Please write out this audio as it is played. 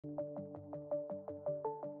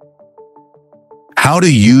How to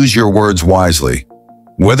use your words wisely.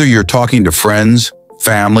 Whether you're talking to friends,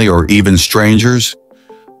 family, or even strangers,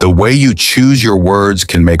 the way you choose your words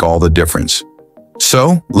can make all the difference.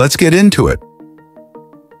 So, let's get into it.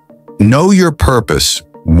 Know your purpose.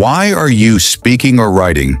 Why are you speaking or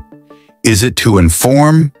writing? Is it to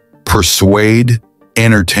inform, persuade,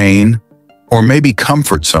 entertain, or maybe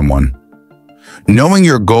comfort someone? Knowing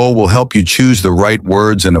your goal will help you choose the right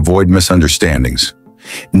words and avoid misunderstandings.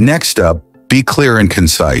 Next up, be clear and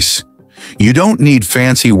concise. You don't need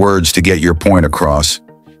fancy words to get your point across.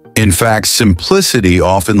 In fact, simplicity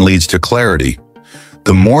often leads to clarity.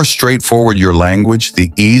 The more straightforward your language,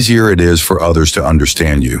 the easier it is for others to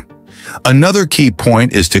understand you. Another key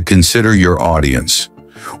point is to consider your audience.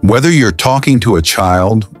 Whether you're talking to a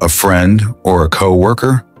child, a friend, or a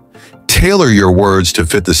coworker, tailor your words to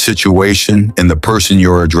fit the situation and the person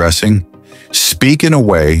you're addressing. Speak in a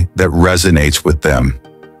way that resonates with them.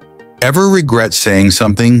 Ever regret saying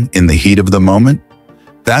something in the heat of the moment?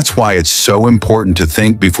 That's why it's so important to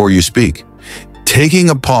think before you speak. Taking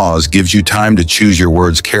a pause gives you time to choose your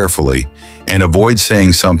words carefully and avoid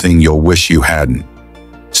saying something you'll wish you hadn't.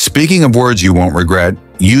 Speaking of words you won't regret,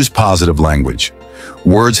 use positive language.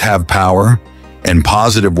 Words have power, and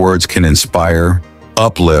positive words can inspire,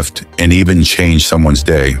 uplift, and even change someone's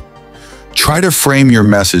day. Try to frame your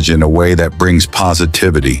message in a way that brings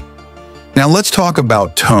positivity. Now let's talk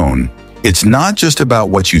about tone. It's not just about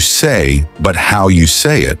what you say, but how you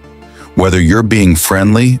say it. Whether you're being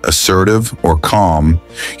friendly, assertive, or calm,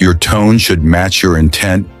 your tone should match your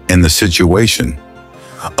intent and the situation.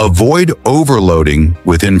 Avoid overloading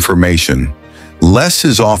with information. Less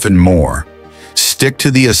is often more. Stick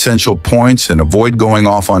to the essential points and avoid going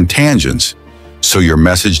off on tangents so your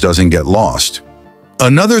message doesn't get lost.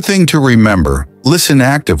 Another thing to remember, listen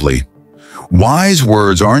actively. Wise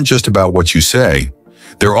words aren't just about what you say,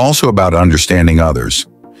 they're also about understanding others.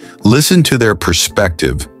 Listen to their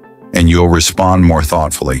perspective, and you'll respond more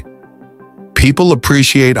thoughtfully. People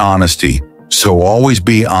appreciate honesty, so always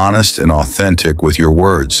be honest and authentic with your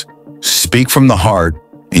words. Speak from the heart,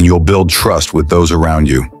 and you'll build trust with those around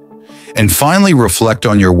you. And finally, reflect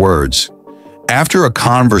on your words. After a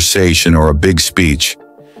conversation or a big speech,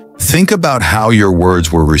 think about how your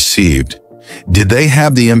words were received. Did they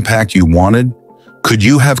have the impact you wanted? Could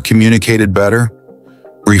you have communicated better?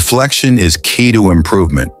 Reflection is key to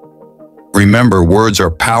improvement. Remember, words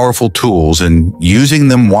are powerful tools, and using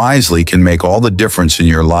them wisely can make all the difference in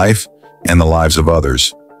your life and the lives of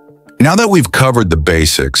others. Now that we've covered the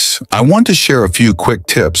basics, I want to share a few quick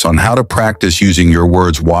tips on how to practice using your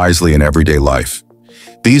words wisely in everyday life.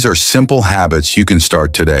 These are simple habits you can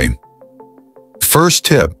start today. First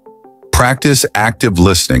tip, practice active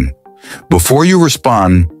listening. Before you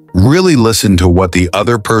respond, really listen to what the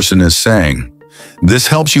other person is saying. This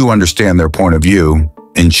helps you understand their point of view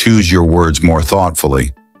and choose your words more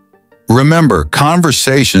thoughtfully. Remember,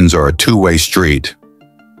 conversations are a two-way street.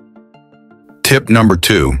 Tip number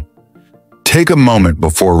 2. Take a moment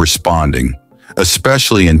before responding,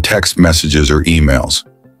 especially in text messages or emails.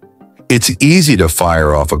 It's easy to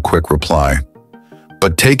fire off a quick reply,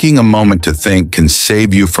 but taking a moment to think can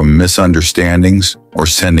save you from misunderstandings or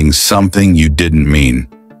sending something you didn't mean.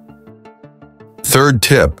 Third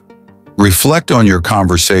tip, reflect on your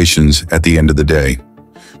conversations at the end of the day.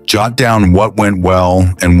 Jot down what went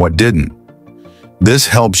well and what didn't. This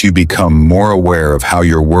helps you become more aware of how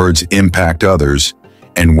your words impact others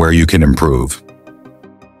and where you can improve.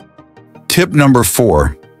 Tip number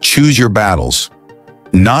 4, choose your battles.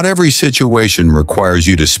 Not every situation requires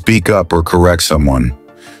you to speak up or correct someone.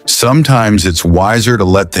 Sometimes it's wiser to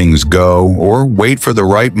let things go or wait for the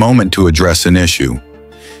right moment to address an issue.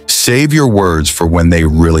 Save your words for when they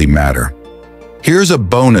really matter. Here's a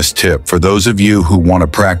bonus tip for those of you who want to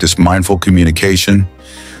practice mindful communication.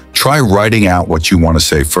 Try writing out what you want to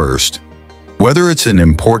say first. Whether it's an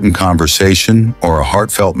important conversation or a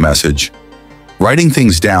heartfelt message, writing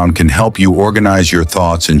things down can help you organize your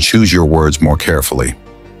thoughts and choose your words more carefully.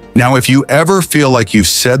 Now, if you ever feel like you've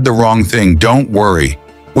said the wrong thing, don't worry.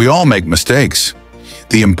 We all make mistakes.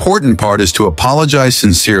 The important part is to apologize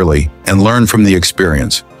sincerely and learn from the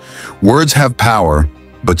experience. Words have power,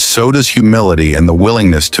 but so does humility and the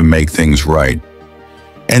willingness to make things right.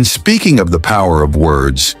 And speaking of the power of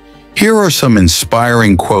words, here are some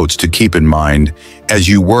inspiring quotes to keep in mind as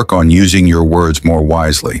you work on using your words more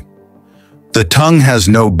wisely. The tongue has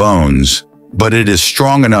no bones, but it is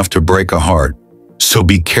strong enough to break a heart, so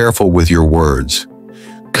be careful with your words.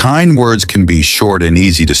 Kind words can be short and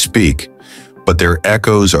easy to speak, but their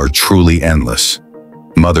echoes are truly endless.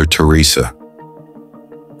 Mother Teresa.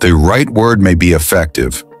 The right word may be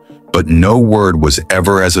effective, but no word was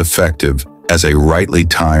ever as effective as a rightly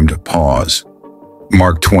timed pause.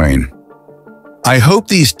 Mark Twain. I hope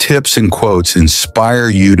these tips and quotes inspire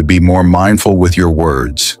you to be more mindful with your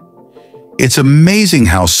words. It's amazing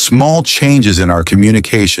how small changes in our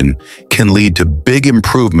communication can lead to big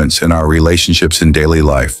improvements in our relationships in daily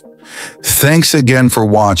life. Thanks again for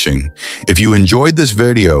watching. If you enjoyed this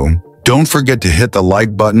video, don't forget to hit the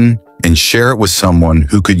like button and share it with someone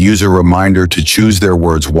who could use a reminder to choose their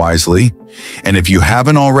words wisely. And if you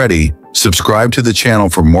haven't already, subscribe to the channel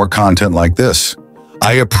for more content like this.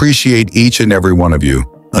 I appreciate each and every one of you.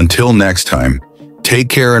 Until next time, take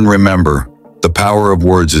care and remember, the power of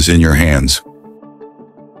words is in your hands.